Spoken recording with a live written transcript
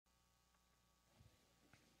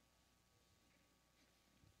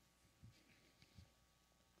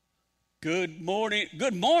Good morning.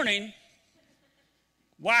 Good morning.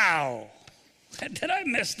 Wow. Did I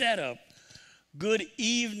mess that up? Good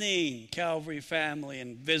evening, Calvary family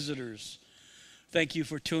and visitors. Thank you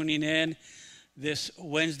for tuning in this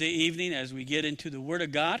Wednesday evening as we get into the Word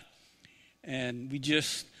of God. And we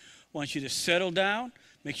just want you to settle down.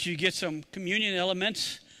 Make sure you get some communion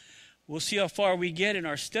elements. We'll see how far we get in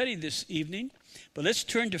our study this evening. But let's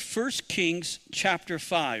turn to 1 Kings chapter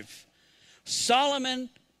 5.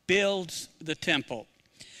 Solomon builds the temple.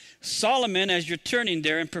 Solomon, as you're turning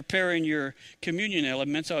there and preparing your communion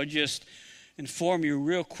elements, I'll just inform you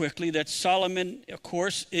real quickly that Solomon, of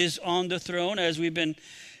course, is on the throne as we've been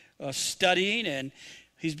studying, and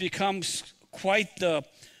he's become quite the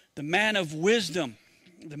man of wisdom,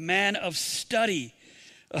 the man of study.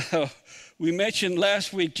 We mentioned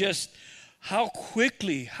last week just how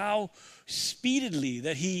quickly, how speedily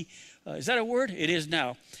that he, is that a word? It is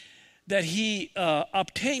now. That he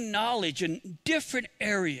obtained knowledge in different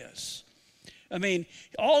areas. I mean,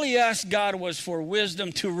 all he asked God was for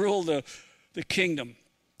wisdom to rule the kingdom.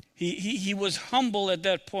 He was humble at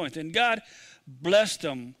that point, and God blessed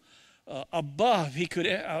him above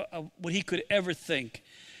what he could ever think.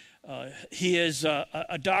 He is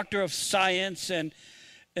a doctor of science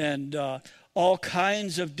and all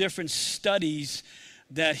kinds of different studies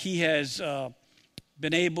that he has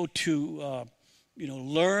been able to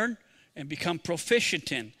learn and become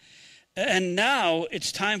proficient in. And now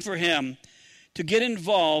it's time for him to get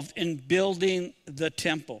involved in building the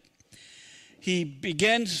temple. He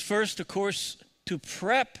begins first, of course, to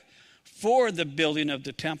prep for the building of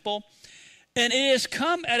the temple. And it has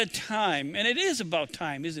come at a time, and it is about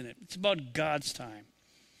time, isn't it? It's about God's time.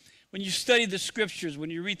 When you study the scriptures, when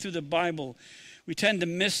you read through the Bible, we tend to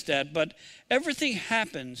miss that. But everything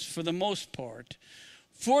happens, for the most part,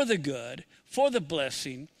 for the good, for the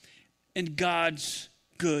blessing, in God's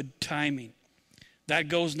good timing. That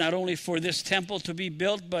goes not only for this temple to be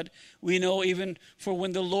built, but we know even for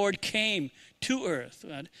when the Lord came to earth,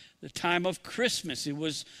 at the time of Christmas. It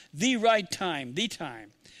was the right time, the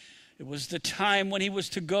time. It was the time when he was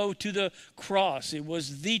to go to the cross. It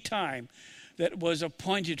was the time that was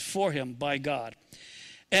appointed for him by God.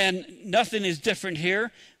 And nothing is different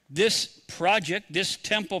here. This project, this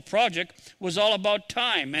temple project, was all about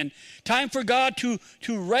time. And time for God to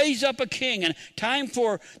raise up a king. And time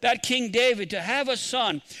for that King David to have a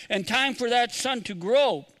son. And time for that son to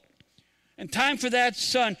grow. And time for that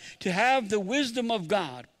son to have the wisdom of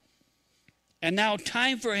God. And now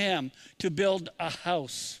time for him to build a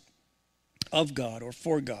house of God or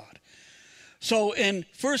for God. So in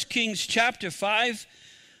 1 Kings chapter 5,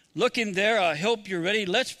 look in there. I hope you're ready.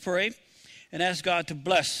 Let's pray and ask God to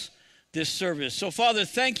bless this service. So, Father,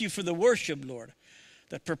 thank you for the worship, Lord,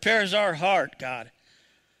 that prepares our heart, God,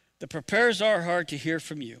 that prepares our heart to hear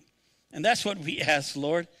from you. And that's what we ask,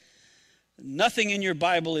 Lord. Nothing in your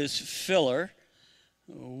Bible is filler.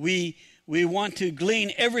 We want to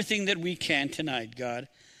glean everything that we can tonight, God,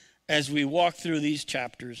 as we walk through these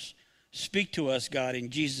chapters. Speak to us, God, in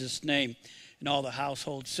Jesus' name. And all the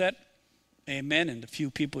household set, amen. And a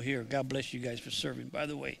few people here. God bless you guys for serving, by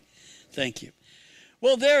the way. Thank you.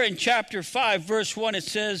 Well, there in chapter 5, verse 1, it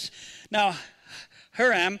says, Now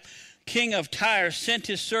Hiram, king of Tyre, sent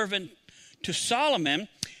his servant to Solomon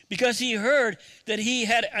because he heard that he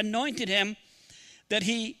had anointed him, that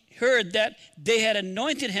he heard that they had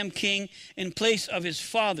anointed him king in place of his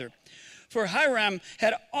father. For Hiram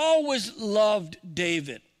had always loved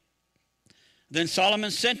David. Then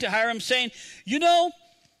Solomon sent to Hiram, saying, You know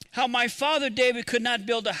how my father David could not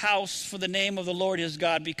build a house for the name of the Lord his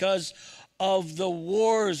God because of the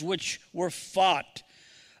wars which were fought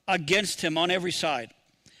against him on every side.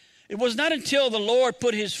 It was not until the Lord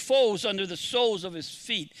put his foes under the soles of his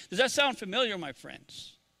feet. Does that sound familiar, my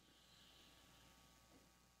friends?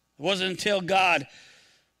 It wasn't until God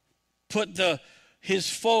put his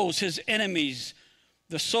foes, his enemies,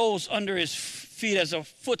 the soles under his feet as a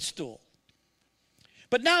footstool.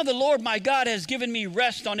 But now the Lord my God has given me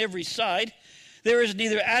rest on every side. There is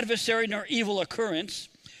neither adversary nor evil occurrence.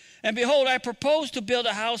 And behold, I propose to build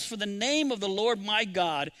a house for the name of the Lord my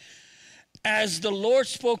God, as the Lord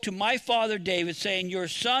spoke to my father David, saying, Your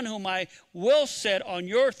son whom I will set on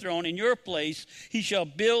your throne in your place, he shall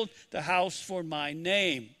build the house for my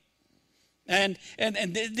name. And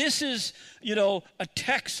this is, a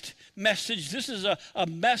text message. This is a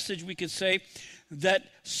message, we could say, that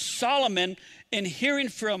Solomon, in hearing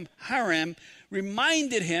from Hiram,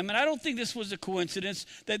 reminded him, and I don't think this was a coincidence,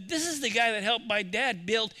 that this is the guy that helped my dad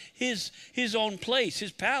build his own place,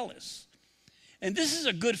 his palace. And this is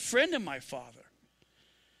a good friend of my father.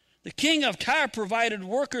 The king of Tyre provided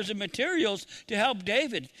workers and materials to help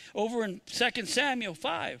David over in 2 Samuel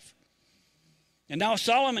 5. And now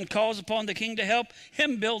Solomon calls upon the king to help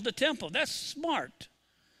him build the temple. That's smart.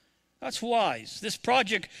 That's wise. This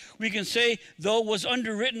project, we can say, though, was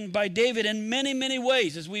underwritten by David in many, many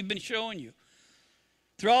ways, as we've been showing you.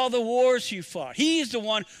 Through all the wars he fought, he's the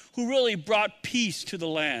one who really brought peace to the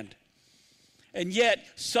land. And yet,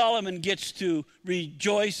 Solomon gets to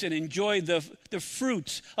rejoice and enjoy the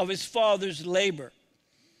fruits of his father's labor.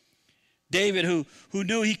 David, who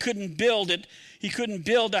knew he couldn't build it, he couldn't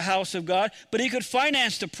build the house of God, but he could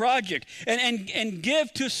finance the project and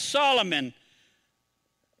give to Solomon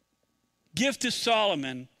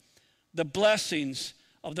the blessings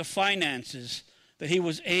of the finances that he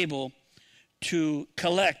was able to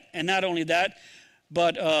collect. And not only that,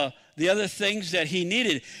 but the other things that he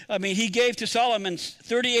needed. I mean, he gave to Solomon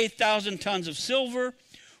 38,000 tons of silver,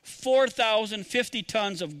 4,050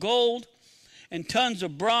 tons of gold, and tons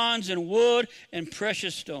of bronze and wood and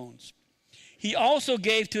precious stones. He also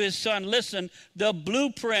gave to his son, listen, the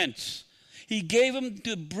blueprints. He gave him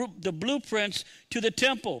the blueprints to the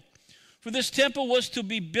temple. For this temple was to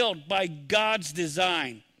be built by God's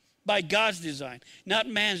design. By God's design. Not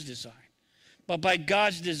man's design, but by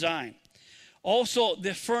God's design. Also,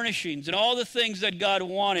 the furnishings and all the things that God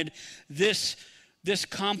wanted this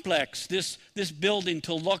complex, this building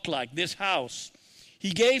to look like, this house.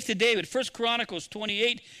 He gave to David. 1 Chronicles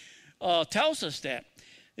 28 tells us that.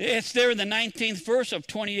 It's there in the 19th verse of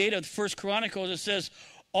 28 of the 1 Chronicles. It says,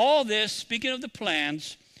 all this, speaking of the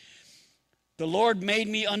plans, the Lord made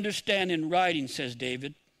me understand in writing, says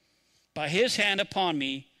David, by his hand upon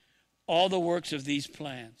me, all the works of these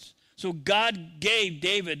plans. So God gave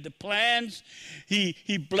David the plans. He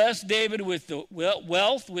blessed David with the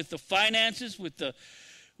wealth, with the finances, with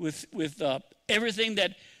everything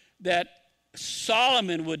that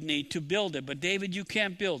Solomon would need to build it. But David, you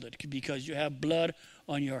can't build it because you have blood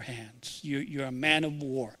on your hands. You're a man of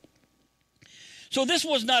war. So this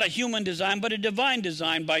was not a human design, but a divine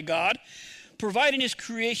design by God, providing his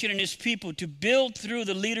creation and his people to build through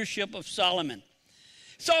the leadership of Solomon.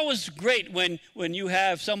 It's always great when you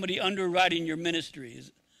have somebody underwriting your ministry.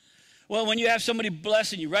 Well, when you have somebody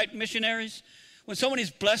blessing you, right, missionaries? When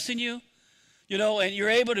somebody's blessing you, and you're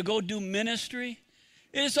able to go do ministry,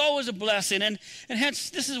 it is always a blessing. And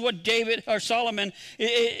hence, this is what David or Solomon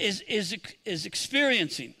is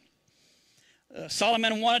experiencing.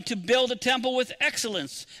 Solomon wanted to build a temple with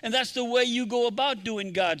excellence, and that's the way you go about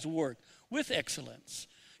doing God's work, with excellence.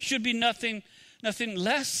 Should be nothing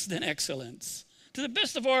less than excellence, to the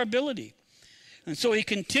best of our ability. And so he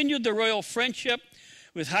continued the royal friendship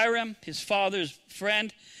with Hiram, his father's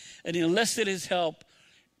friend, and he enlisted his help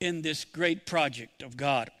in this great project of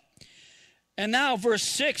God. And now, verse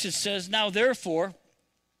 6, it says, now therefore,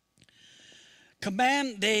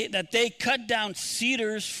 command that they cut down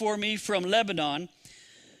cedars for me from Lebanon,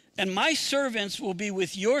 and my servants will be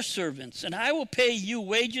with your servants, and I will pay you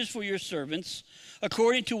wages for your servants,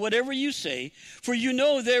 according to whatever you say, for you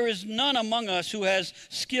know there is none among us who has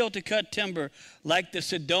skill to cut timber like the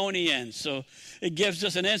Sidonians. So it gives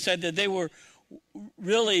us an insight that they were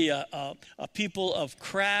really a people of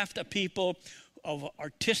craft, a people of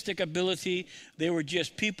artistic ability. They were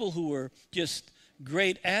just people who were just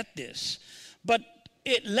great at this. But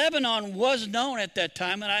Lebanon was known at that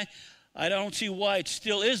time, and I don't see why it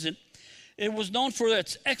still isn't. It was known for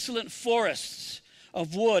its excellent forests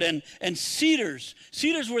of wood and cedars.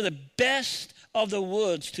 Cedars were the best of the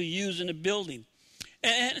woods to use in a building.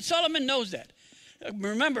 And Solomon knows that.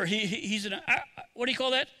 Remember, he's an, what do you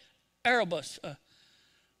call that? Arborist,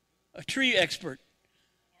 a tree expert.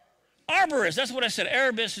 Arborist, that's what I said.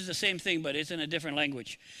 Arborist is the same thing, but it's in a different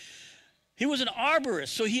language. He was an arborist,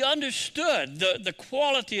 so he understood the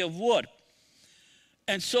quality of wood.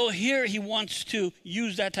 And so here he wants to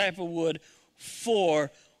use that type of wood for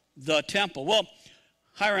the temple. Well,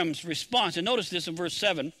 Hiram's response, and notice this in verse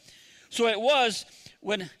 7. So it was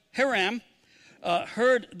when Hiram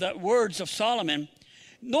heard the words of Solomon,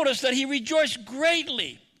 notice that he rejoiced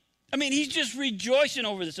greatly. I mean, he's just rejoicing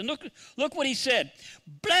over this. And look what he said.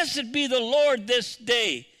 Blessed be the Lord this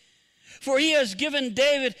day, for he has given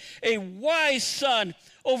David a wise son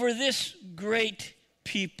over this great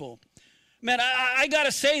people. Man, I got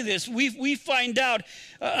to say this. We find out,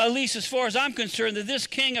 at least as far as I'm concerned, that this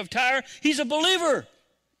king of Tyre, he's a believer.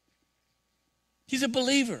 He's a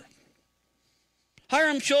believer.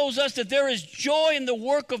 Hiram shows us that there is joy in the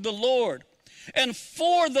work of the Lord and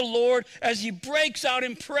for the Lord as he breaks out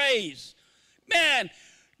in praise. Man,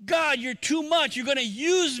 God, you're too much. You're going to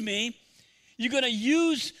use me. You're going to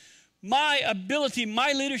use my ability,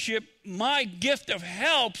 my leadership, my gift of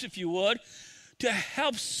helps, if you would, to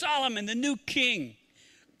help Solomon, the new king.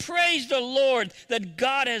 Praise the Lord that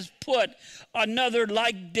God has put another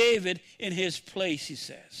like David in his place, he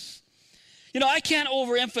says. You know, I can't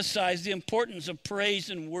overemphasize the importance of praise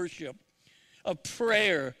and worship, of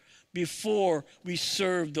prayer before we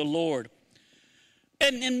serve the Lord.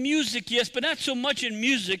 And in music, yes, but not so much in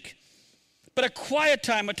music, but a quiet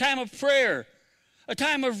time, a time of prayer, a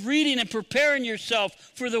time of reading and preparing yourself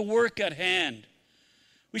for the work at hand.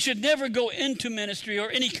 We should never go into ministry or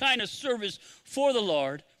any kind of service for the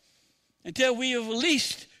Lord until we have at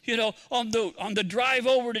least, on the drive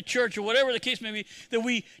over to church or whatever the case may be, that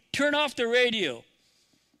we turn off the radio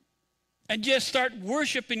and just start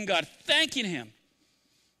worshiping God, thanking him.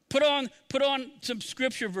 Put on some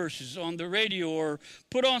scripture verses on the radio or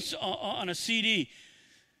put on a CD.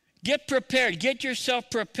 Get prepared. Get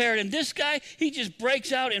yourself prepared. And this guy, he just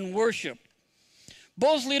breaks out in worship.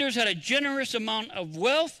 Both leaders had a generous amount of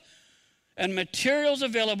wealth and materials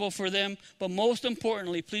available for them, but most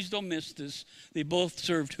importantly, please don't miss this, they both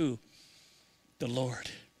served who? The Lord.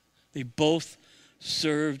 They both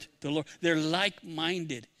served the Lord. They're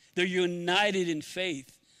like-minded. They're united in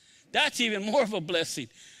faith. That's even more of a blessing.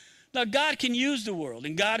 Now, God can use the world,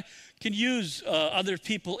 and God can use other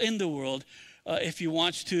people in the world if he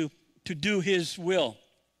wants to do his will.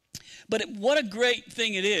 But what a great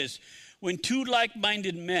thing it is when two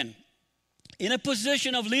like-minded men in a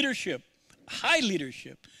position of leadership, high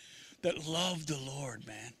leadership, that love the Lord,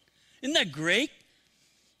 man. Isn't that great?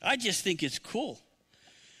 I just think it's cool.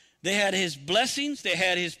 They had his blessings. They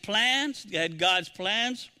had his plans. They had God's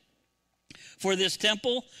plans for this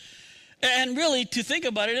temple. And really, to think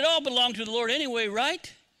about it, it all belonged to the Lord anyway,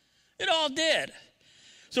 right? It all did.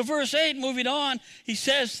 So verse 8, moving on, he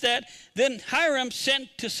says that then Hiram sent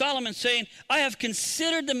to Solomon saying, I have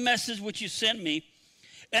considered the message which you sent me,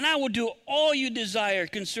 and I will do all you desire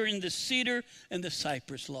concerning the cedar and the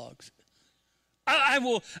cypress logs. I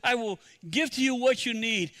will give to you what you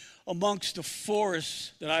need amongst the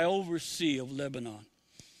forests that I oversee of Lebanon.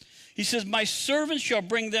 He says, my servants shall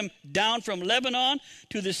bring them down from Lebanon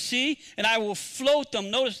to the sea, and I will float them,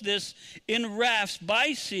 notice this, in rafts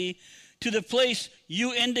by sea to the place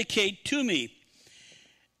you indicate to me.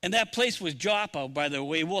 And that place was Joppa, by the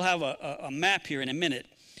way. We'll have a map here in a minute.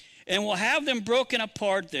 And we'll have them broken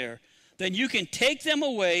apart there. Then you can take them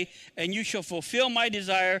away, and you shall fulfill my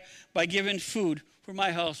desire by giving food for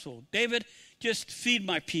my household. David, just feed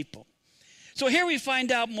my people. So here we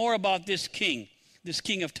find out more about this king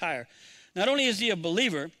of Tyre. Not only is he a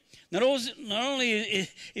believer, not only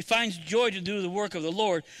he finds joy to do the work of the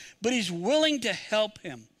Lord, but he's willing to help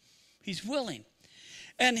him. He's willing.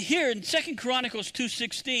 And here in 2 Chronicles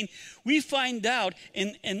 2:16, we find out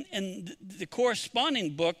in the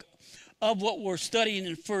corresponding book of what we're studying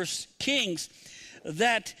in 1 Kings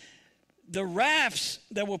that the rafts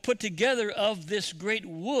that were put together of this great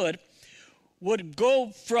wood would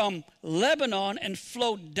go from Lebanon and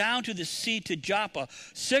float down to the sea to Joppa.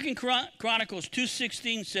 2 Chronicles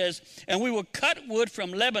 2:16 says, and we will cut wood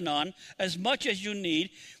from Lebanon as much as you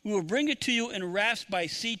need. We will bring it to you in rafts by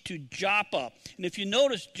sea to Joppa. And if you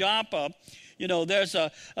notice Joppa,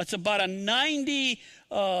 it's about a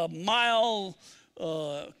 90-mile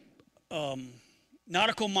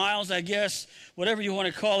nautical miles, I guess, whatever you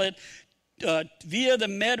want to call it, via the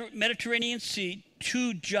Mediterranean Sea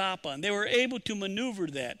to Joppa. And they were able to maneuver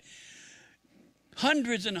that.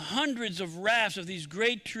 Hundreds and hundreds of rafts of these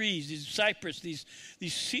great trees, these cypress, these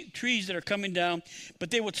trees that are coming down.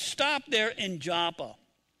 But they would stop there in Joppa.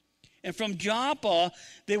 And from Joppa,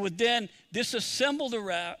 they would then disassemble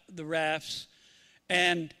the rafts,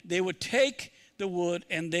 and they would take the wood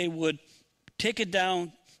and they would take it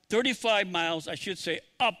down 35 miles, I should say,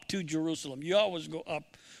 up to Jerusalem. You always go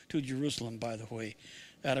up to Jerusalem, by the way,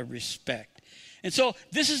 out of respect. And so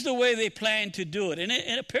this is the way they planned to do it.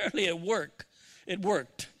 And apparently it worked. It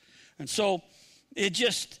worked. And so it's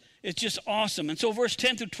just awesome. And so verse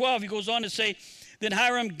 10 through 12, he goes on to say, then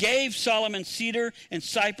Hiram gave Solomon cedar and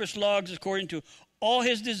cypress logs according to all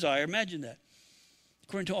his desire. Imagine that.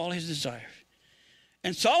 According to all his desire.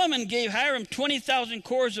 And Solomon gave Hiram 20,000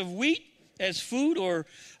 cores of wheat as food, or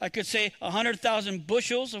I could say 100,000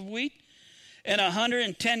 bushels of wheat, and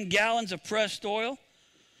 110 gallons of pressed oil.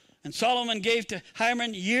 And Solomon gave to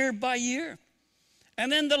Hiram year by year.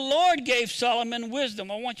 And then the Lord gave Solomon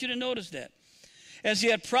wisdom. I want you to notice that. As he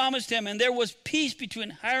had promised him, and there was peace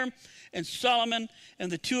between Hiram and Solomon,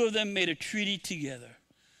 and the two of them made a treaty together.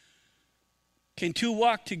 Can two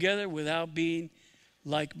walk together without being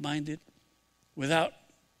like-minded? Without,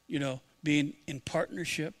 being in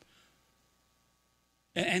partnership?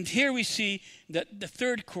 And here we see that the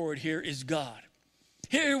third chord here is God.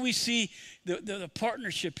 Here we see the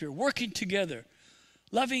partnership here, working together,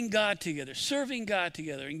 loving God together, serving God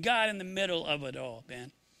together, and God in the middle of it all,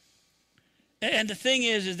 man. And the thing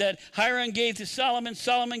is that Hiram gave to Solomon,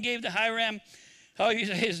 Solomon gave to Hiram, how you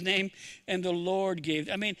say his name, and the Lord gave.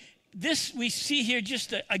 I mean, this we see here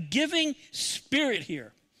just a giving spirit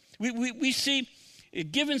here. We see a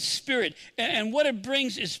given spirit, and what it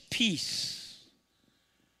brings is peace.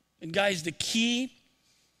 And guys, the key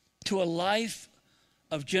to a life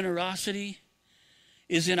of generosity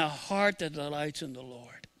is in a heart that delights in the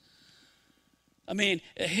Lord. I mean,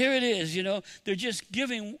 here it is, they're just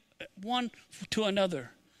giving one to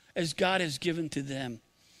another as God has given to them.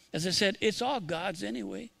 As I said, it's all God's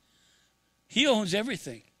anyway. He owns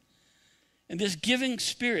everything. And this giving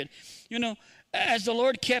spirit, as the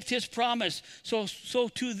Lord kept his promise, so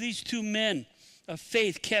too these two men of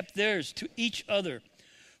faith kept theirs to each other.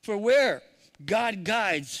 For where God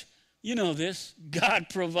guides, this, God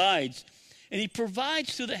provides. And he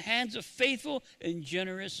provides through the hands of faithful and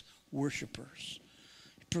generous worshipers.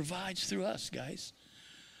 He provides through us, guys.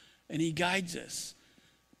 And he guides us.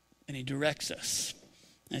 And he directs us.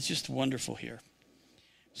 And it's just wonderful here.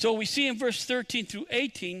 So we see in verse 13 through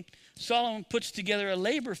 18, Solomon puts together a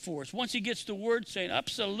labor force. Once he gets the word saying,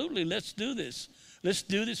 absolutely, let's do this. Let's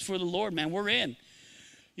do this for the Lord, man. We're in.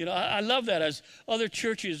 I love that as other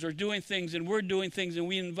churches are doing things and we're doing things and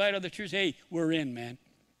we invite other churches, hey, we're in, man.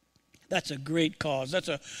 That's a great cause. That's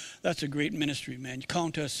a great ministry, man.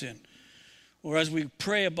 Count us in. Or as we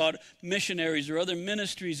pray about missionaries or other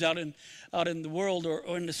ministries out in the world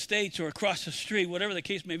or in the States or across the street, whatever the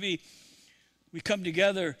case may be, we come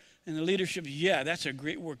together and the leadership, yeah, that's a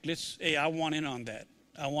great work. I want in on that.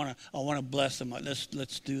 I want to bless them.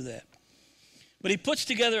 Let's do that. But he puts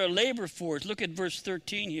together a labor force. Look at verse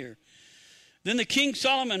 13 here. Then the king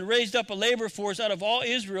Solomon raised up a labor force out of all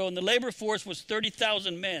Israel, and the labor force was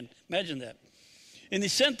 30,000 men. Imagine that. And he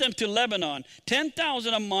sent them to Lebanon,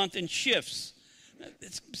 10,000 a month in shifts.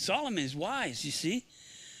 Solomon is wise, you see.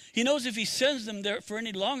 He knows if he sends them there for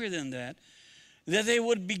any longer than that they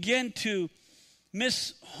would begin to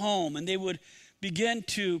miss home, and they would begin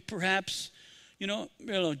to perhaps,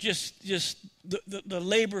 just the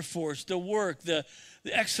labor force, the work, the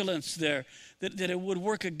excellence there, that it would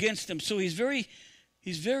work against them. So he's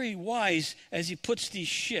very wise as he puts these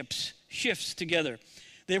shifts together.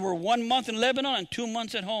 They were 1 month in Lebanon and 2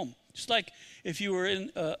 months at home. Just like if you were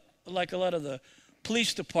in like a lot of the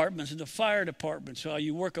police departments and the fire departments, how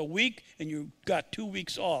you work a week and you got 2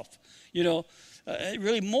 weeks off. It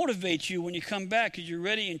really motivates you when you come back because you're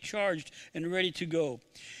ready and charged and ready to go.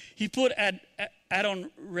 He put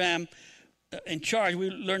Adoniram in charge. We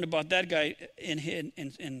learned about that guy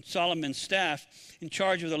in Solomon's staff, in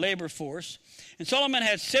charge of the labor force. And Solomon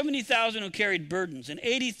had 70,000 who carried burdens and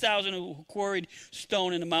 80,000 who quarried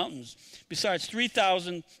stone in the mountains, besides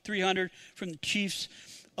 3,300 from the chiefs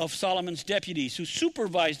of Solomon's deputies who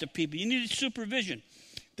supervised the people. You needed supervision,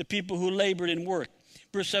 the people who labored and worked.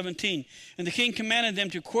 Verse 17, and the king commanded them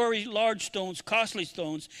to quarry large stones, costly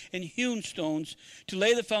stones, and hewn stones to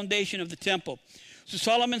lay the foundation of the temple. So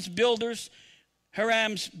Solomon's builders,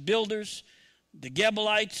 Hiram's builders, the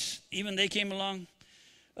Gebalites, even they came along,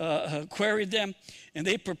 quarried them, and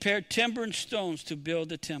they prepared timber and stones to build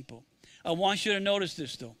the temple. I want you to notice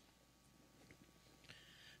this, though.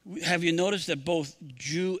 Have you noticed that both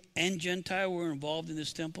Jew and Gentile were involved in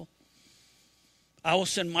this temple? I will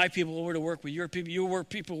send my people over to work with your people. Your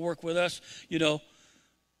people work with us,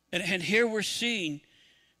 And here we're seeing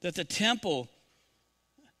that the temple,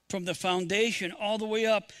 from the foundation all the way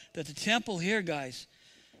up, that the temple here, guys,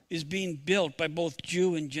 is being built by both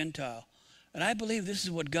Jew and Gentile. And I believe this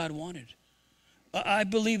is what God wanted. I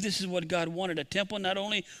believe this is what God wanted, a temple not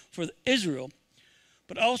only for Israel,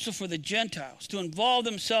 but also for the Gentiles, to involve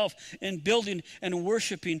themselves in building and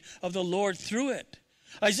worshiping of the Lord through it.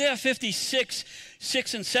 Isaiah 56,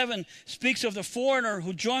 6 and 7 speaks of the foreigner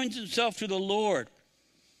who joins himself to the Lord,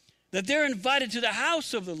 that they're invited to the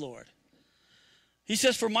house of the Lord. He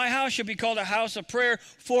says, for my house shall be called a house of prayer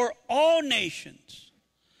for all nations.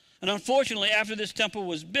 And unfortunately, after this temple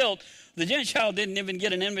was built, the Gentile didn't even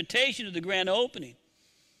get an invitation to the grand opening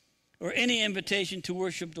or any invitation to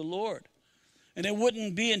worship the Lord. And it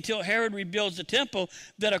wouldn't be until Herod rebuilds the temple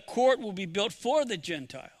that a court will be built for the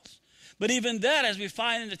Gentiles. But even that, as we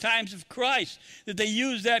find in the times of Christ, that they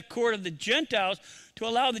used that court of the Gentiles to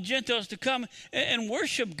allow the Gentiles to come and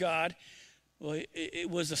worship God. Well, it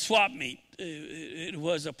was a swap meet. It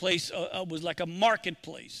was a place, it was like a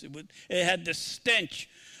marketplace. It had the stench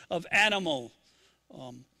of animal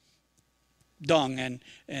dung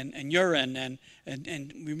and urine.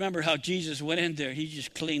 And remember how Jesus went in there. He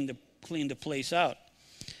just cleaned the place out.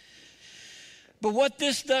 But what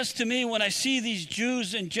this does to me when I see these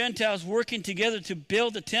Jews and Gentiles working together to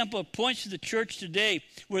build the temple, it points to the church today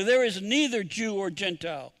where there is neither Jew or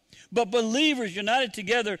Gentile, but believers united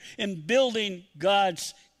together in building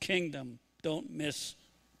God's kingdom. Don't miss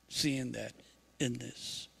seeing that in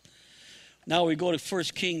this. Now we go to 1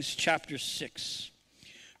 Kings chapter 6.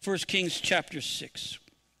 1 Kings chapter 6,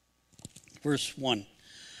 verse 1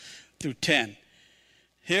 through 10.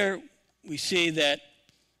 Here we see that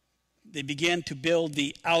they began to build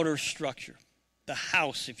the outer structure, the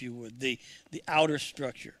house, if you would, the outer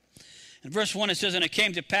structure. In verse 1 it says, "And it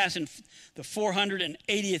came to pass in the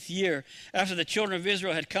 480th year, after the children of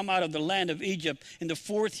Israel had come out of the land of Egypt, in the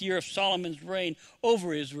 4th year of Solomon's reign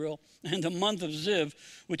over Israel, in the month of Ziv,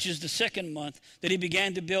 which is the 2nd month, that he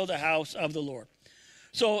began to build a house of the Lord."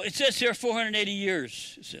 So it says here 480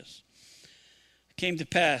 years, it says. It came to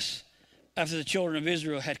pass after the children of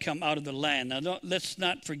Israel had come out of the land. Now, let's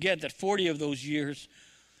not forget that 40 of those years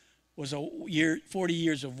was 40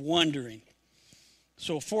 years of wandering.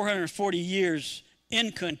 So 440 years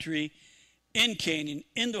in country, in Canaan,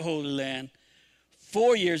 in the Holy Land.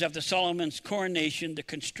 4 years after Solomon's coronation, the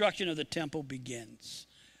construction of the temple begins.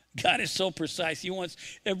 God is so precise. He wants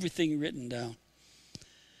everything written down.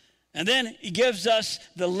 And then he gives us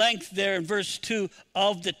the length there in verse 2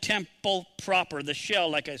 of the temple proper, the shell,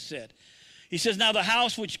 like I said. He says, "Now the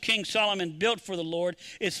house which King Solomon built for the Lord,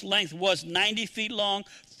 its length was 90 feet long,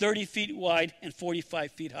 30 feet wide, and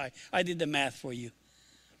 45 feet high." I did the math for you.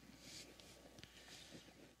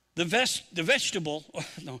 The vestibule,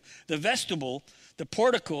 the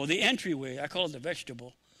portico, the entryway, I call it the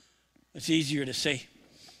vestibule. It's easier to say.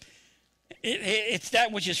 It's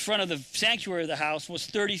that which is front of the sanctuary of the house, was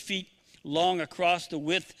 30 feet long across the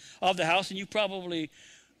width of the house. And you probably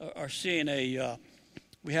are seeing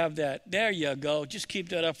we have that. There you go. Just keep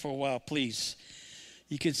that up for a while, please.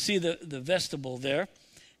 You can see the vestibule there.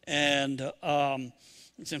 And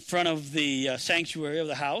it's in front of the sanctuary of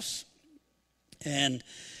the house. And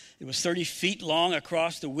it was 30 feet long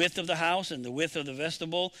across the width of the house, and the width of the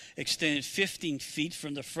vestibule extended 15 feet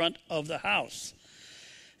from the front of the house.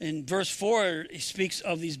 In verse 4, he speaks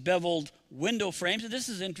of these beveled window frames. And this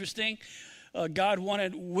is interesting. God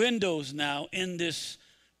wanted windows now in this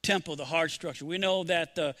temple, the hard structure. We know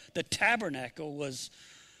that the tabernacle was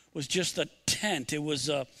just a tent. It was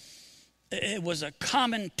a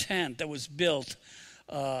common tent that was built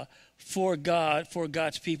for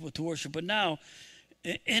God's people to worship. But now,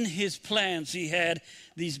 in his plans, he had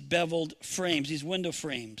these beveled frames, these window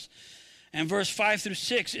frames. And verse 5 through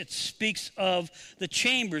 6, it speaks of the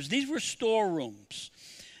chambers. These were storerooms.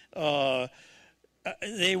 They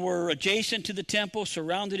were adjacent to the temple,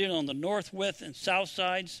 surrounded it on the north, west, and south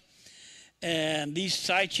sides. And these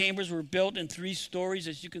side chambers were built in 3 stories,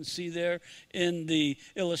 as you can see there in the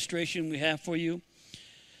illustration we have for you.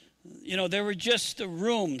 You know, there were just the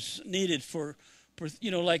rooms needed for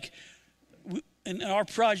like in our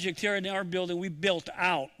project here in our building, we built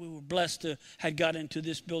out. We were blessed to had got into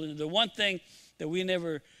this building. The one thing that we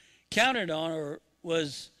never counted on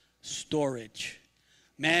was storage.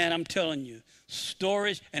 Man, I'm telling you,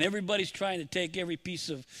 storage, and everybody's trying to take every piece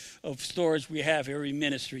of storage we have, every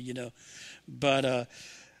ministry, you know. But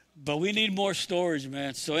we need more storage,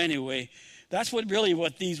 man. So anyway, that's what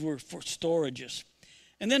these were for, storages.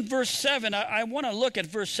 And then verse 7, I want to look at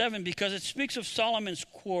verse 7 because it speaks of Solomon's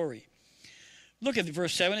quarry. Look at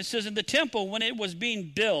verse 7. It says, "And the temple, when it was being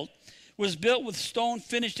built, was built with stone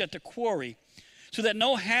finished at the quarry, so that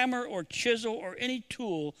no hammer or chisel or any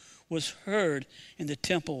tool was heard in the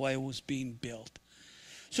temple while it was being built."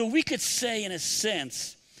 So we could say, in a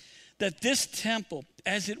sense, that this temple,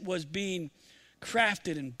 as it was being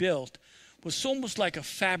crafted and built, was almost like a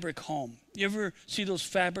fabric home. You ever see those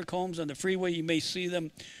fabric homes on the freeway? You may see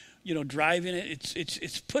them, driving it.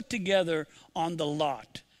 It's put together on the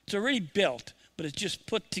lot. It's already built, but it's just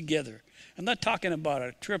put together. I'm not talking about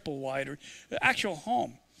a triple wide or actual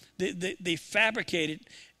home. They fabricate it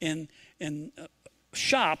in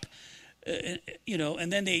shop,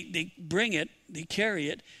 and then they bring it, they carry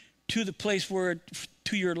it to the place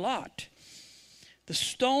to your lot. The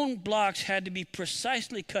stone blocks had to be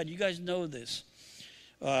precisely cut. You guys know this,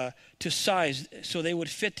 to size, so they would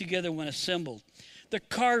fit together when assembled. The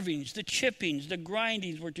carvings, the chippings, the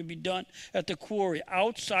grindings were to be done at the quarry,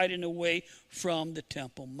 outside and away from the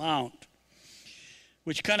Temple Mount.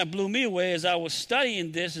 Which kind of blew me away as I was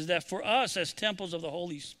studying this, is that for us as temples of the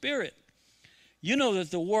Holy Spirit, you know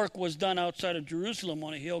that the work was done outside of Jerusalem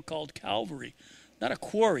on a hill called Calvary. Not a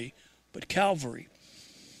quarry, but Calvary.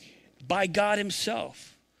 by God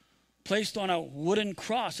himself, placed on a wooden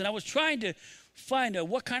cross. And I was trying to find out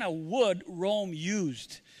what kind of wood Rome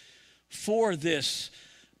used for this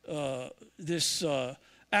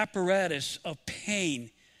apparatus of pain,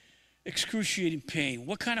 excruciating pain.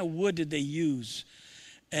 What kind of wood did they use?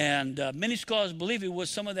 And many scholars believe it was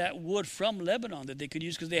some of that wood from Lebanon that they could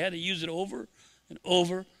use, because they had to use it over and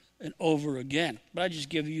over and over again. But I just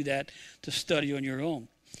give you that to study on your own.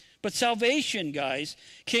 But salvation, guys,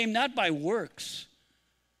 came not by works.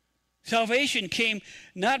 Salvation came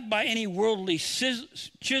not by any worldly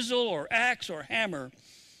chisel or axe or hammer.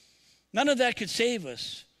 None of that could save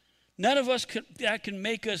us. None of us that can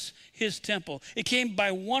make us his temple. It came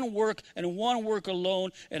by one work and one work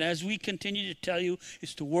alone. And as we continue to tell you,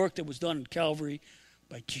 it's the work that was done in Calvary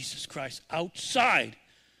by Jesus Christ outside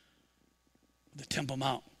the Temple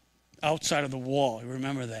Mount, outside of the wall. You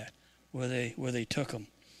remember that, where they took him.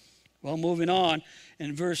 Well, moving on,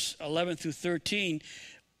 in verse 11 through 13,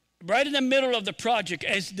 right in the middle of the project,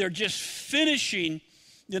 as they're just finishing,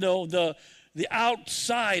 the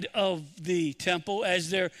outside of the temple, as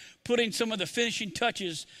they're putting some of the finishing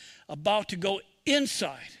touches, about to go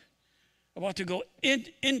inside, about to go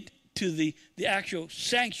into the actual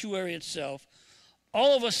sanctuary itself,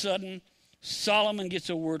 all of a sudden, Solomon gets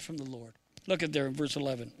a word from the Lord. Look at there in verse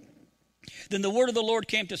 11. Then the word of the Lord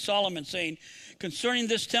came to Solomon, saying, concerning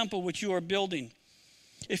this temple which you are building,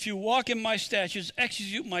 if you walk in my statutes,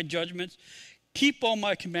 execute my judgments, keep all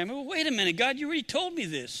my commandments. Well, wait a minute, God, you already told me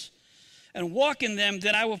this. And walk in them,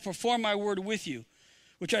 then I will perform my word with you,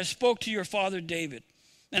 which I spoke to your father David.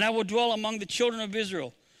 And I will dwell among the children of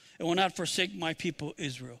Israel, and will not forsake my people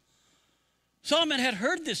Israel. Solomon had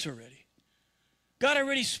heard this already. God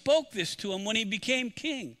already spoke this to him when he became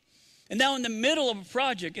king. And now in the middle of a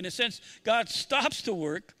project, in a sense, God stops the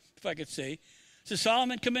work, if I could say, says,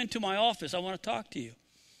 Solomon, come into my office. I want to talk to you.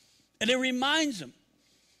 And it reminds him.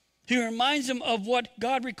 He reminds him of what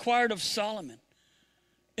God required of Solomon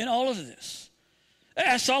in all of this.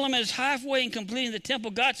 As Solomon is halfway in completing the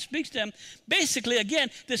temple, God speaks to him basically, again,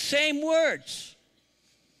 the same words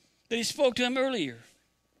that he spoke to him earlier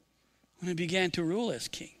when he began to rule as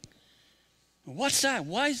king. What's that?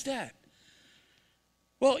 Why is that?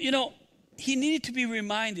 Well, he needed to be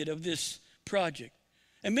reminded of this project.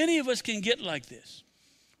 And many of us can get like this.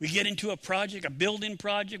 We get into a project, a building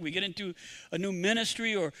project, we get into a new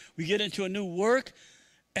ministry, or we get into a new work,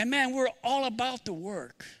 and man, we're all about the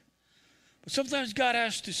work. But sometimes God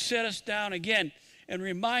has to set us down again and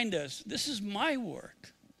remind us, this is my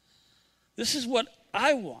work. This is what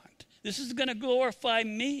I want. This is going to glorify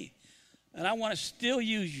me. And I want to still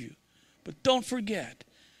use you. But don't forget,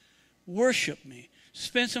 worship me.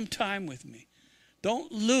 Spend some time with me.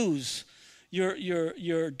 Don't lose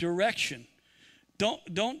your direction.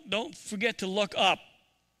 Don't forget to look up.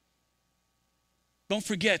 Don't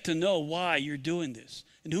forget to know why you're doing this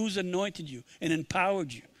and who's anointed you and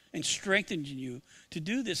empowered you and strengthened you to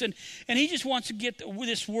do this. And he just wants to get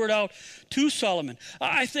this word out to Solomon.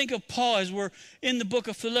 I think of Paul as we're in the book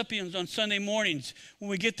of Philippians on Sunday mornings when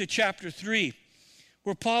we get to chapter 3,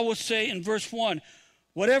 where Paul will say in verse 1,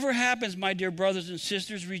 whatever happens, my dear brothers and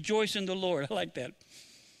sisters, rejoice in the Lord. I like that.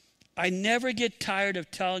 I never get tired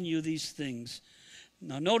of telling you these things.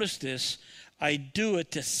 Now notice this. I do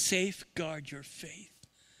it to safeguard your faith.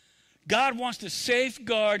 God wants to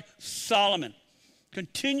safeguard Solomon.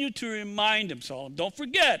 Continue to remind him, Solomon. Don't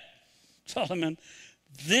forget, Solomon,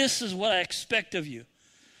 this is what I expect of you.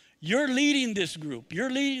 You're leading this group. You're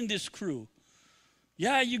leading this crew.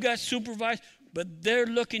 Yeah, you got supervised, but they're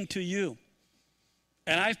looking to you.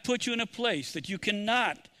 And I've put you in a place that you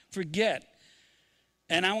cannot forget.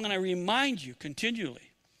 And I'm going to remind you continually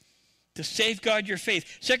to safeguard your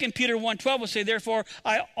faith. 2 Peter 1:12 will say, therefore,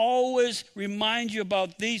 I always remind you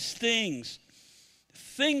about these things.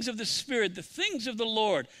 Things of the Spirit, the things of the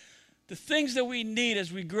Lord, the things that we need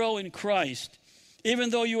as we grow in Christ. Even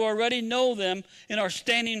though you already know them and are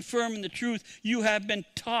standing firm in the truth you have been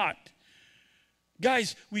taught.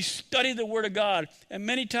 Guys, we study the Word of God, and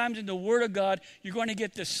many times in the Word of God, you're going to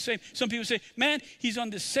get the same. Some people say, man, he's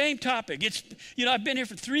on the same topic. I've been here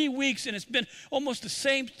for 3 weeks, and it's been almost the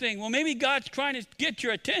same thing. Well, maybe God's trying to get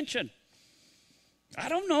your attention. I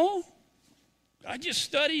don't know. I just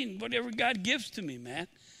study whatever God gives to me, man.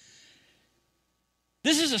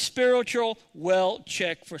 This is a spiritual well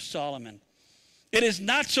check for Solomon. It is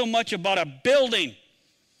not so much about a building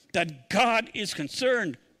that God is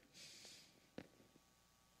concerned,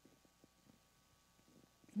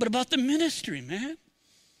 but about the ministry, man.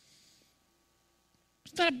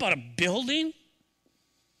 It's not about a building.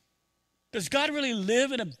 Does God really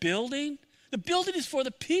live in a building? The building is for the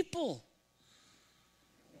people.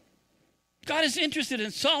 God is interested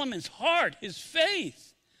in Solomon's heart, his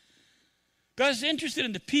faith. God is interested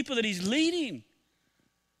in the people that he's leading,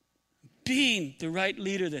 being the right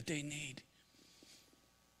leader that they need,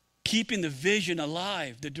 keeping the vision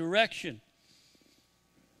alive, the direction.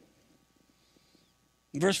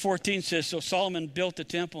 Verse 14 says, so Solomon built the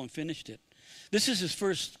temple and finished it. This is his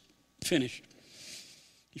first finish.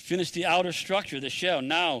 He finished the outer structure, the shell.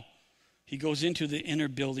 Now he goes into the inner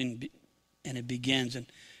building and it begins. And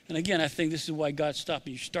again, I think this is why God stopped.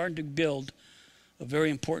 You're starting to build a very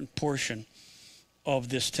important portion of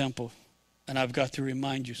this temple. And I've got to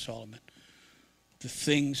remind you, Solomon, the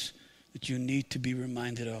things that you need to be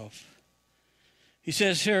reminded of. He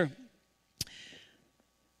says here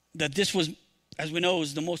that this was, as we know,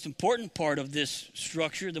 is the most important part of this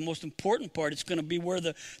structure. The most important part, it's going to be where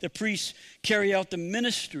the priests carry out the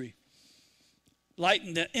ministry,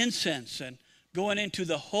 lighting the incense and going into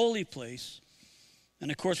the holy place.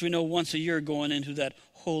 And of course, we know once a year going into that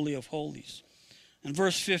Holy of Holies. In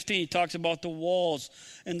verse 15, he talks about the walls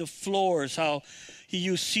and the floors, how he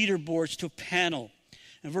used cedar boards to panel.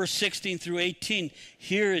 In verse 16 through 18,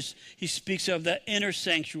 he speaks of the inner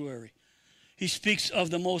sanctuary. He speaks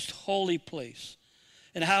of the most holy place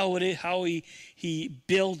and how he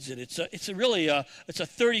builds it. It's a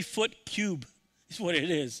 30-foot cube is what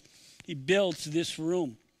it is. He builds this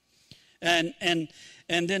room. And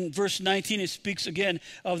then verse 19, it speaks again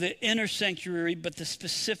of the inner sanctuary, but the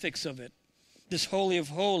specifics of it. This Holy of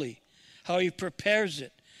Holies, how he prepares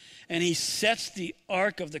it. And he sets the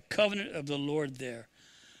Ark of the Covenant of the Lord there.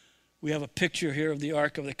 We have a picture here of the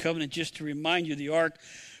Ark of the Covenant just to remind you the Ark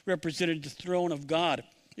represented the throne of God.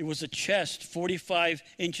 It was a chest 45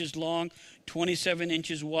 inches long, 27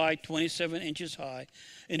 inches wide, 27 inches high,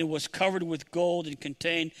 and it was covered with gold and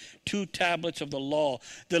contained 2 tablets of the law.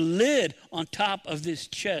 The lid on top of this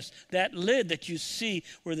chest, that lid that you see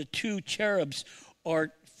where the 2 cherubs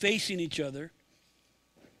are facing each other,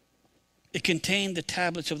 it contained the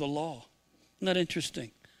tablets of the law. Isn't that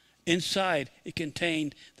interesting? Inside, it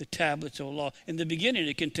contained the tablets of the law. In the beginning,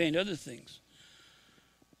 it contained other things.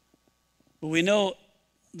 But we know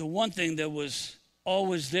the one thing that was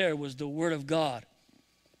always there was the Word of God.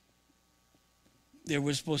 There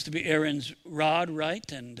was supposed to be Aaron's rod, right?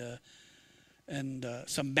 And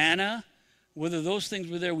some manna. Whether those things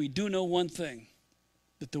were there, we do know one thing,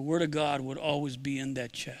 that the Word of God would always be in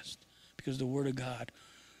that chest, because the Word of God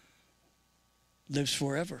lives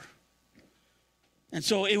forever. And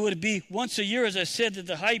so it would be once a year, as I said, that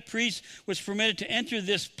the high priest was permitted to enter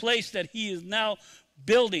this place that he is now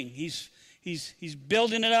building. He's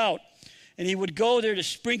building it out. And he would go there to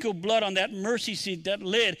sprinkle blood on that mercy seat, that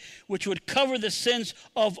lid, which would cover the sins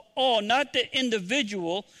of all, not the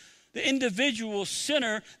individual. The individual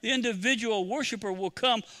sinner, the individual worshiper will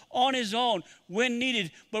come on his own when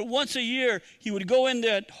needed. But once a year, he would go in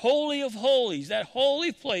that Holy of Holies, that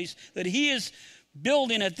holy place that he is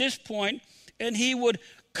building at this point, and he would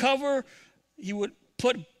put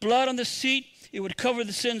blood on the seat. It would cover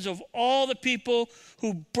the sins of all the people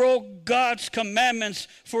who broke God's commandments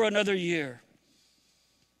for another year.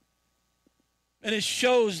 And it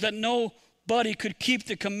shows that nobody could keep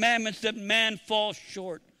the commandments, that man falls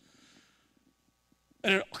short.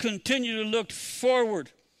 And it continued to look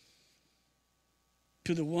forward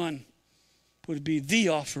to the one who would be the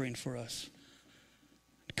offering for us,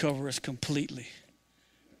 to cover us completely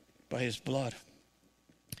by his blood.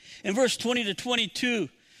 In verse 20 to 22,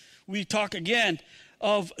 we talk again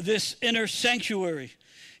of this inner sanctuary.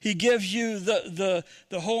 He gives you the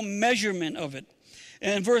whole measurement of it.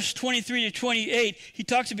 And in verse 23 to 28, he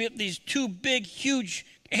talks about these 2 big, huge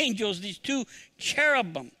angels, these 2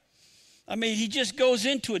 cherubim. I mean, he just goes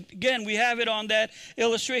into it. Again, we have it on that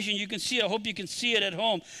illustration. You can see it. I hope you can see it at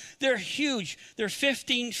home. They're huge. They're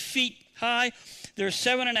 15 feet high. They're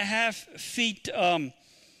 7.5 feet.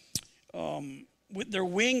 With their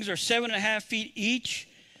wings are 7.5 feet each.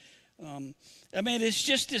 I mean, it's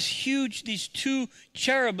just this huge, these 2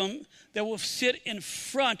 cherubim that will sit in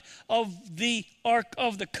front of the Ark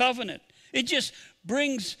of the Covenant. It just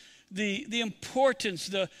brings the importance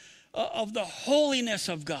of the holiness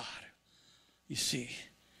of God, you see.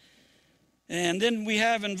 And then we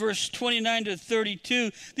have in verse 29 to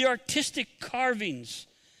 32, the artistic carvings.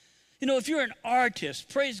 You know, if you're an artist,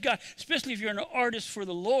 praise God, especially if you're an artist for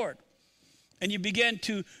the Lord, and you begin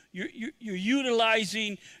to, you're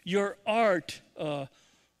utilizing your art,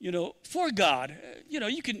 for God.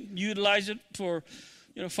 You can utilize it for,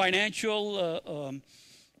 financial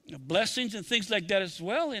blessings and things like that as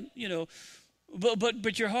well. And,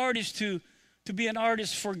 but your heart is to be an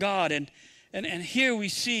artist for God. And here we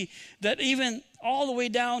see that even all the way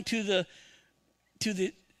down to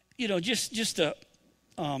the just a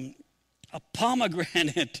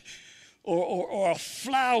pomegranate or a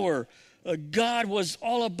flower. God was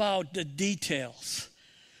all about the details.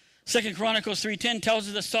 2 Chronicles 3:10 tells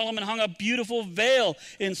us that Solomon hung a beautiful veil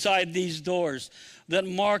inside these doors that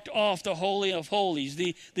marked off the Holy of Holies,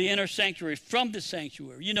 the inner sanctuary from the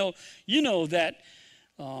sanctuary. You know that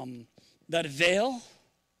that veil.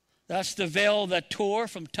 That's the veil that tore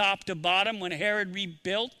from top to bottom when Herod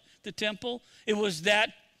rebuilt the temple. It was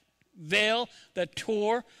that veil that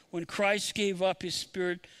tore when Christ gave up his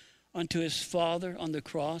spirit unto his Father on the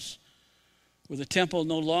cross, where the temple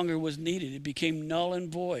no longer was needed. It became null and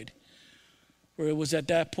void, where it was at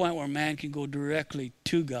that point where man can go directly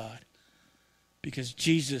to God, because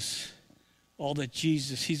Jesus,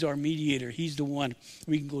 he's our mediator. He's the one.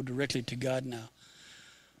 We can go directly to God now.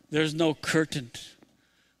 There's no curtain.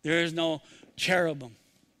 There is no cherubim.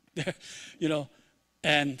 But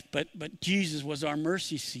Jesus was our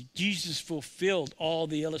mercy seat. Jesus fulfilled all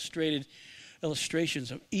the illustrations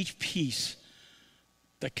of each piece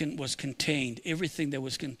that was contained, everything that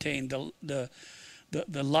was contained, the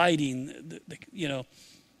lighting,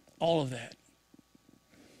 all of that.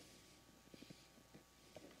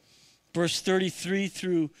 Verse 33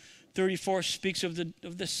 through 34 speaks of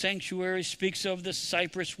the sanctuary, speaks of the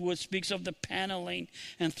cypress wood, speaks of the paneling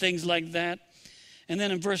and things like that. And then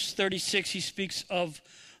in verse 36, he speaks of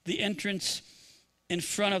the entrance in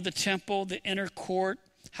front of the temple, the inner court,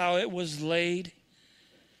 how it was laid.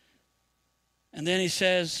 And then he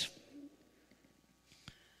says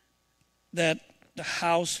that the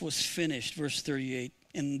house was finished, verse 38.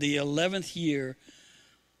 In the 11th year,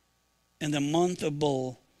 in the month of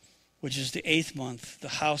Bul, which is the 8th month, the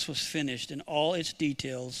house was finished in all its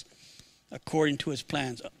details according to his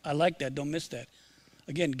plans. I like that. Don't miss that.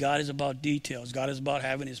 Again, God is about details. God is about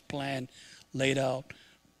having his plan laid out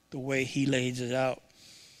the way he lays it out.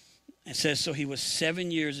 It says, so he was 7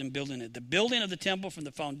 years in building it. The building of the temple from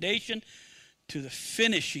the foundation to the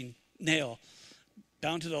finishing nail,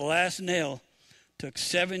 down to the last nail, took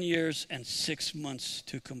 7 years and 6 months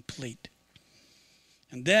to complete.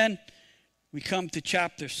 And then we come to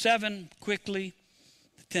chapter 7 quickly,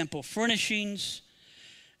 the temple furnishings,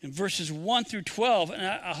 in verses 1 through 12. And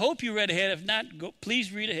I hope you read ahead. If not,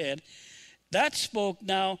 please read ahead. That spoke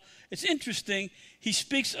now, it's interesting, he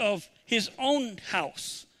speaks of his own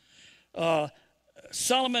house.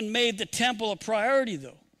 Solomon made the temple a priority,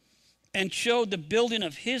 though, and showed the building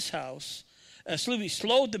of his house.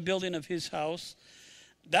 Slowed the building of his house.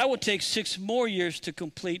 That would take 6 more years to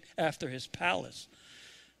complete after his palace.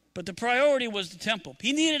 But the priority was the temple.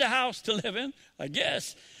 He needed a house to live in, I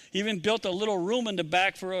guess. He even built a little room in the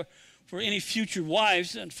back for any future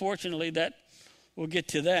wives. Unfortunately, we'll get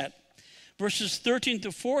to that. Verses 13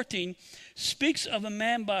 to 14 speaks of a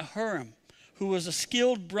man by Huram, who was a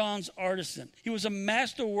skilled bronze artisan. He was a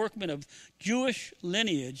master workman of Jewish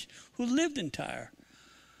lineage who lived in Tyre.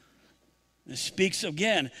 It speaks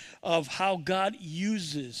again of how God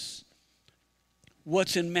uses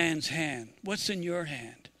what's in man's hand. What's in your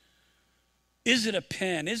hand? Is it a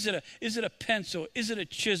pen? Is it a pencil? Is it a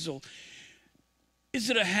chisel?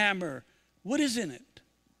 Is it a hammer? What is in it?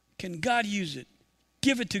 Can God use it?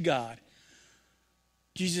 Give it to God.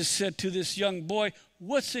 Jesus said to this young boy,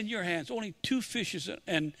 what's in your hands? Only 2 fishes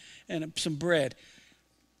and some bread.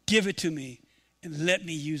 Give it to me and let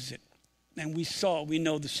me use it. And we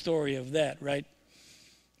know the story of that, right?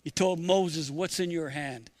 He told Moses, what's in your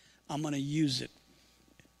hand? I'm going to use it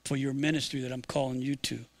for your ministry that I'm calling you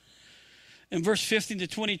to. In verse 15 to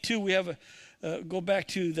 22, we have go back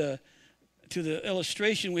to the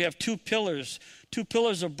illustration. We have 2 pillars. 2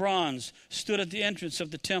 pillars of bronze stood at the entrance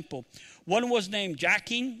of the temple. One was named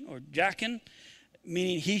Jachin,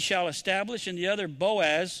 meaning he shall establish, and the other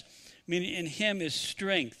Boaz, meaning in him is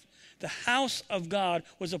strength. The house of God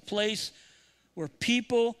was a place where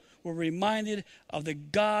people were reminded of the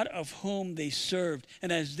God of whom they served.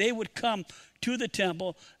 And as they would come to the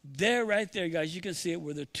temple, right there, guys, you can see it,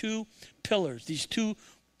 were the 2 pillars, these 2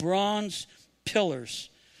 bronze pillars,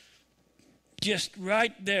 just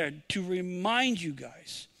right there to remind you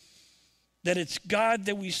guys that it's God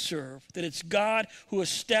that we serve, that it's God who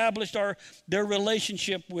established their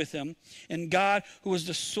relationship with him, and God who is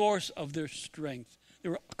the source of their strength. They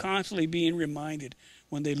were constantly being reminded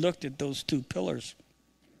when they looked at those 2 pillars.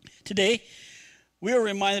 Today, we are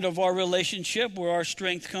reminded of our relationship, where our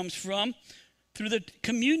strength comes from, through the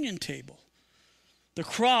communion table. The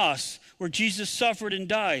cross, where Jesus suffered and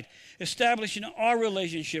died, establishing our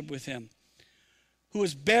relationship with him, who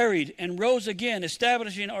was buried and rose again,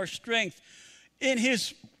 establishing our strength in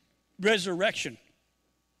his resurrection,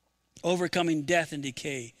 overcoming death and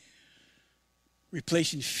decay.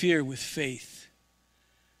 replacing fear with faith,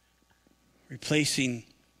 replacing,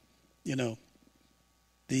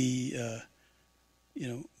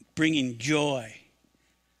 bringing joy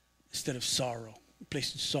instead of sorrow,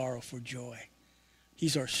 replacing sorrow for joy.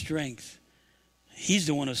 He's our strength. He's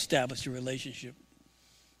the one who established the relationship.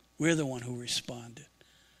 We're the one who responded.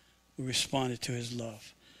 We responded to his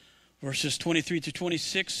love. Verses 23 to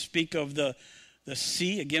 26 speak of the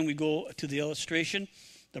sea. Again, we go to the illustration.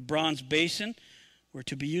 The bronze basin were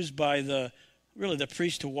to be used by the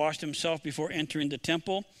priest to wash himself before entering the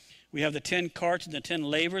temple. We have the 10 carts and the 10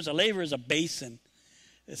 lavers. A laver is a basin.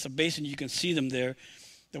 It's a basin, you can see them there,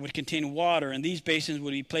 that would contain water. And these basins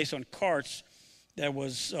would be placed on carts that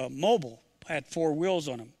was mobile, had 4 wheels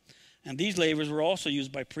on them. And these lavers were also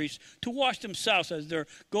used by priests to wash themselves as they're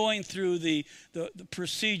going through the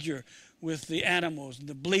procedure with the animals,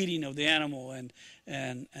 the bleeding of the animal and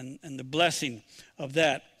the blessing of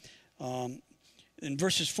that. In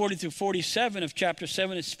verses 40 through 47 of chapter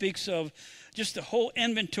 7, it speaks of just the whole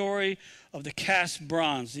inventory of the cast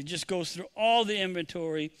bronze. It just goes through all the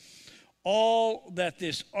inventory, all that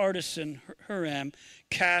this artisan, Huram,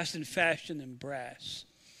 cast and fashioned in brass.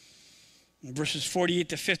 In verses 48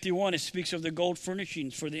 to 51, it speaks of the gold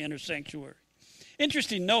furnishings for the inner sanctuary.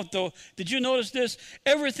 Interesting note, though, did you notice this?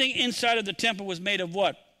 Everything inside of the temple was made of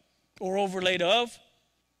what? Or overlaid of?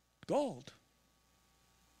 Gold.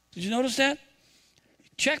 Did you notice that?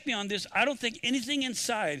 Check me on this. I don't think anything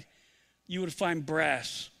inside you would find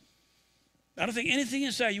brass. I don't think anything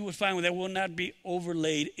inside you would find that will not be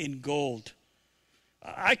overlaid in gold.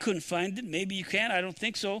 I couldn't find it. Maybe you can. I don't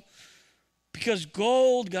think so. Because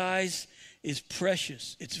gold, guys, is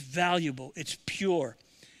precious. It's valuable. It's pure.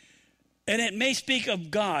 And it may speak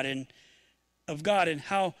of God and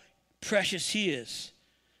how precious he is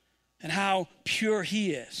and how pure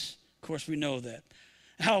he is. Of course, we know that.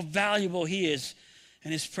 How valuable he is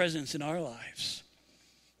and his presence in our lives.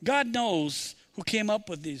 God knows who came up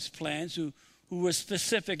with these plans, who was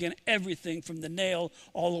specific in everything from the nail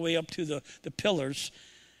all the way up to the pillars.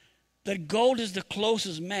 That gold is the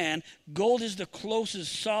closest man, gold is the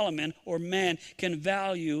closest Solomon or man can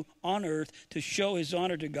value on earth to show his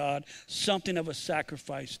honor to God, something of a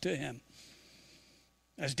sacrifice to him.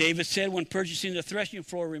 As David said when purchasing the threshing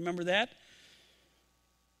floor, remember that?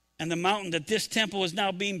 And the mountain that this temple is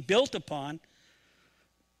now being built upon,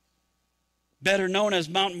 better known as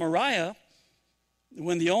Mount Moriah,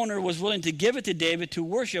 when the owner was willing to give it to David to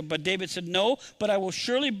worship, but David said, "No, but I will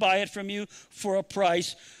surely buy it from you for a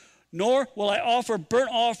price, nor will I offer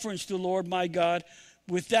burnt offerings to the Lord my God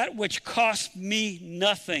with that which cost me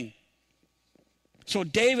nothing." So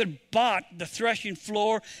David bought the threshing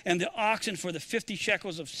floor and the oxen for the 50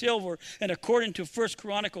 shekels of silver, and according to 1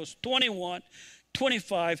 Chronicles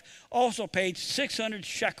 21:25, also paid 600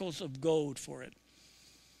 shekels of gold for it.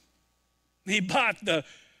 He bought the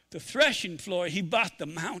threshing floor. He bought the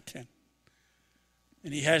mountain.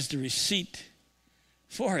 And he has the receipt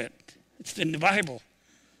for it. It's in the Bible.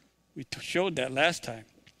 We showed that last time.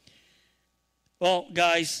 Well,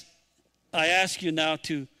 guys, I ask you now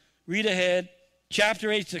to read ahead.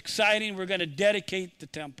 Chapter 8 is exciting. We're going to dedicate the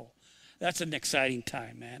temple. That's an exciting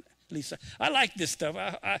time, man. At least I like this stuff.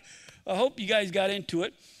 I hope you guys got into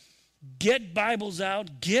it. Get Bibles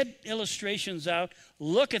out. Get illustrations out.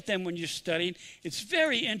 Look at them when you're studying. It's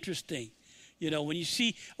very interesting. When you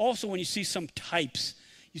see some types,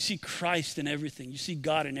 you see Christ in everything. You see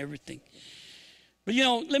God in everything. But,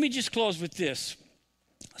 let me just close with this.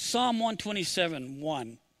 Psalm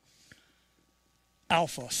 127:1,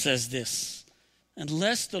 Alpha says this: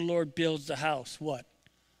 "Unless the Lord builds the house," what?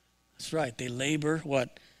 That's right, they labor,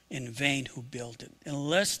 what? In vain who build it.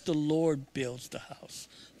 Unless the Lord builds the house.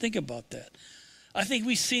 Think about that. I think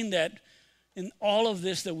we've seen that in all of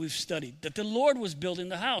this that we've studied, that the Lord was building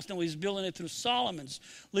the house. Now he's building it through Solomon's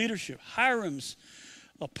leadership, Hiram's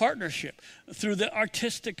partnership, through the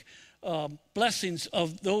artistic blessings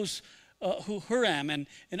of those Huram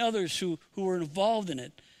and others who were involved in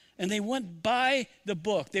it. And they went by the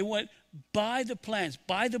book. They went by the plans,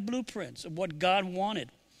 by the blueprints of what God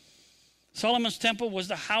wanted. Solomon's temple was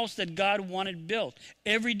the house that God wanted built.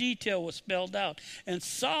 Every detail was spelled out. And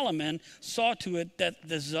Solomon saw to it that the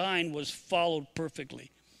design was followed perfectly.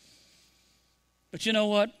 But you know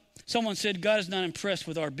what? Someone said God is not impressed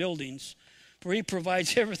with our buildings, for he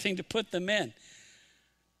provides everything to put them in.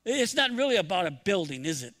 It's not really about a building,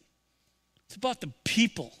 is it? It's about the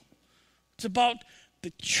people. It's about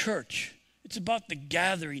the church. It's about the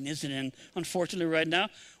gathering, isn't it? And unfortunately, right now,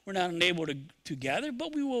 we're not unable to gather,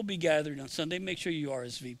 but we will be gathering on Sunday. Make sure you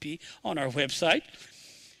RSVP on our website.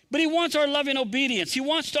 But he wants our loving obedience. He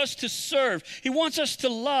wants us to serve. He wants us to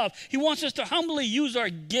love. He wants us to humbly use our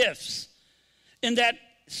gifts in that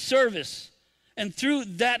service. And through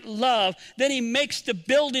that love, then he makes the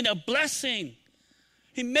building a blessing.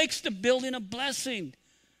 He makes the building a blessing.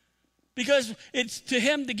 Because it's to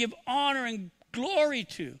him to give honor and glory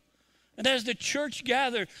to. And as the church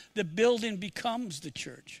gathers, the building becomes the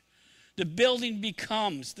church. The building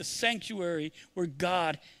becomes the sanctuary where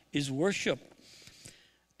God is worshiped.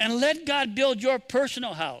 And let God build your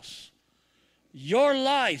personal house. Your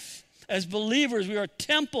life. As believers, we are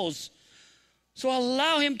temples. So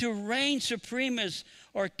allow him to reign supreme as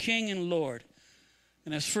our King and Lord.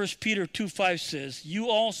 And as 1 Peter 2:5 says, you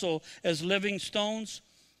also as living stones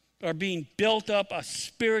are being built up a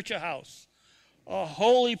spiritual house, a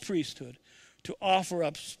holy priesthood, to offer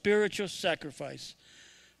up spiritual sacrifices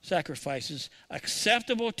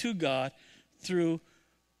acceptable to God through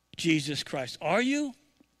Jesus Christ. Are you?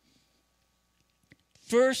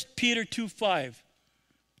 1 Peter 2:5.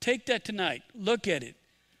 Take that tonight. Look at it.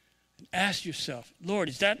 And ask yourself,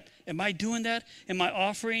 Lord, am I doing that? Am I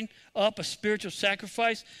offering up a spiritual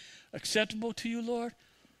sacrifice acceptable to you, Lord?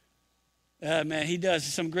 Man, he does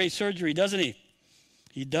some great surgery, doesn't he?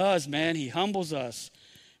 He does, man. He humbles us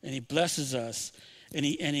and he blesses us and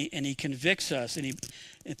he convicts us and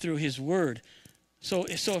through his word. So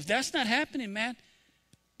if that's not happening, man,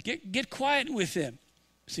 get quiet with him.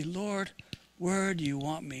 Say, Lord, where do you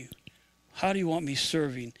want me? How do you want me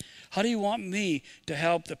serving? How do you want me to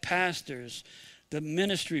help the pastors, the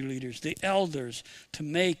ministry leaders, the elders to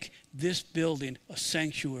make this building a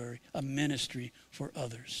sanctuary, a ministry for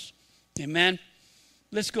others? Amen?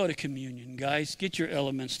 Let's go to communion, guys. Get your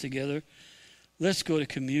elements together. Let's go to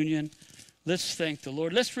communion. Let's thank the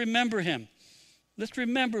Lord. Let's remember him. Let's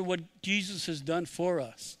remember what Jesus has done for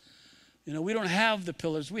us. You know, we don't have the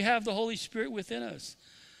pillars. We have the Holy Spirit within us.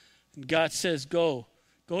 And God says, go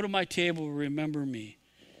to my table, remember me.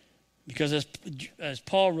 Because as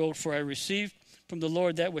Paul wrote, for I received from the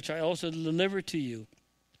Lord that which I also delivered to you,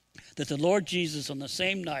 that the Lord Jesus, on the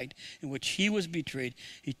same night in which he was betrayed,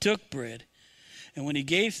 he took bread, and when he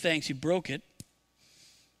gave thanks, he broke it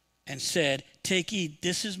and said, take, eat,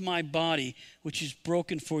 this is my body, which is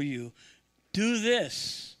broken for you. Do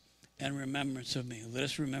this in remembrance of me. Let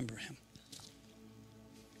us remember him.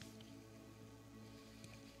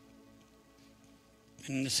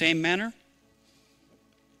 In the same manner,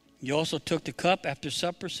 he also took the cup after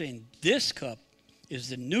supper, saying, this cup is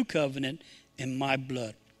the new covenant in my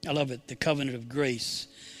blood. I love it, the covenant of grace.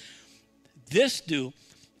 This do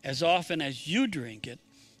as often as you drink it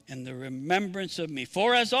in the remembrance of me.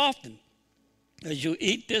 For as often as you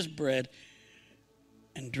eat this bread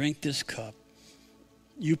and drink this cup,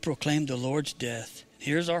 you proclaim the Lord's death.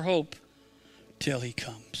 Here's our hope till he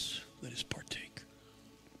comes. Let us partake.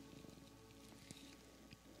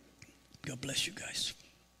 God bless you guys.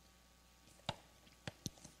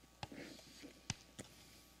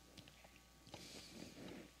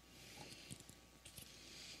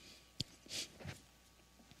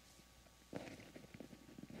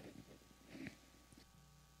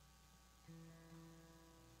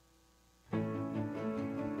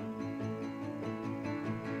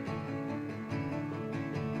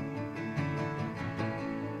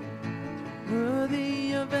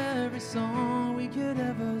 Worthy of every song we could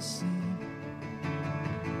ever sing,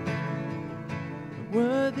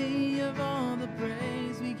 worthy of all the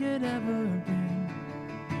praise we could ever bring,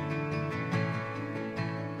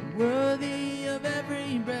 worthy of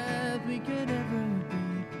every breath we could ever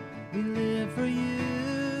be. We live for you.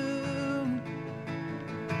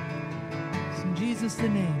 In Jesus the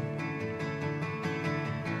name.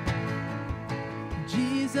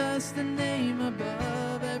 Jesus the name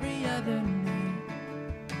above every other name.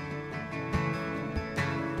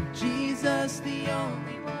 Jesus the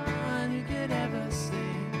only one who could ever save.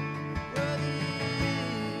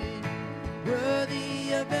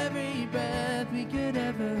 Worthy of every breath we could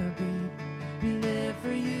ever be. We live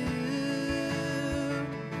for you.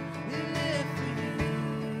 We live for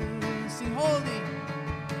you. Sing holy.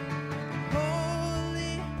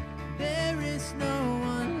 Holy, there is no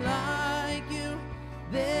one like you.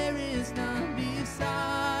 There is none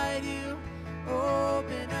beside you.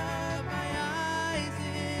 Open up my eyes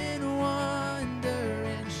in wonder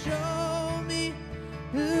and show me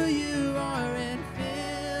who you are and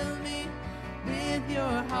fill me with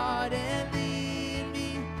your heart and lead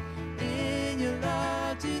me in your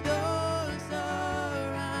love to those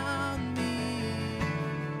around me.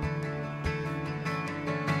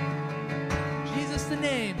 Jesus the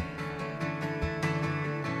name.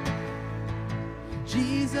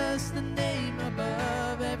 Jesus the name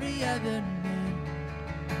above every other name.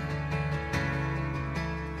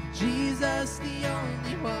 Jesus, the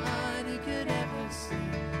only one who could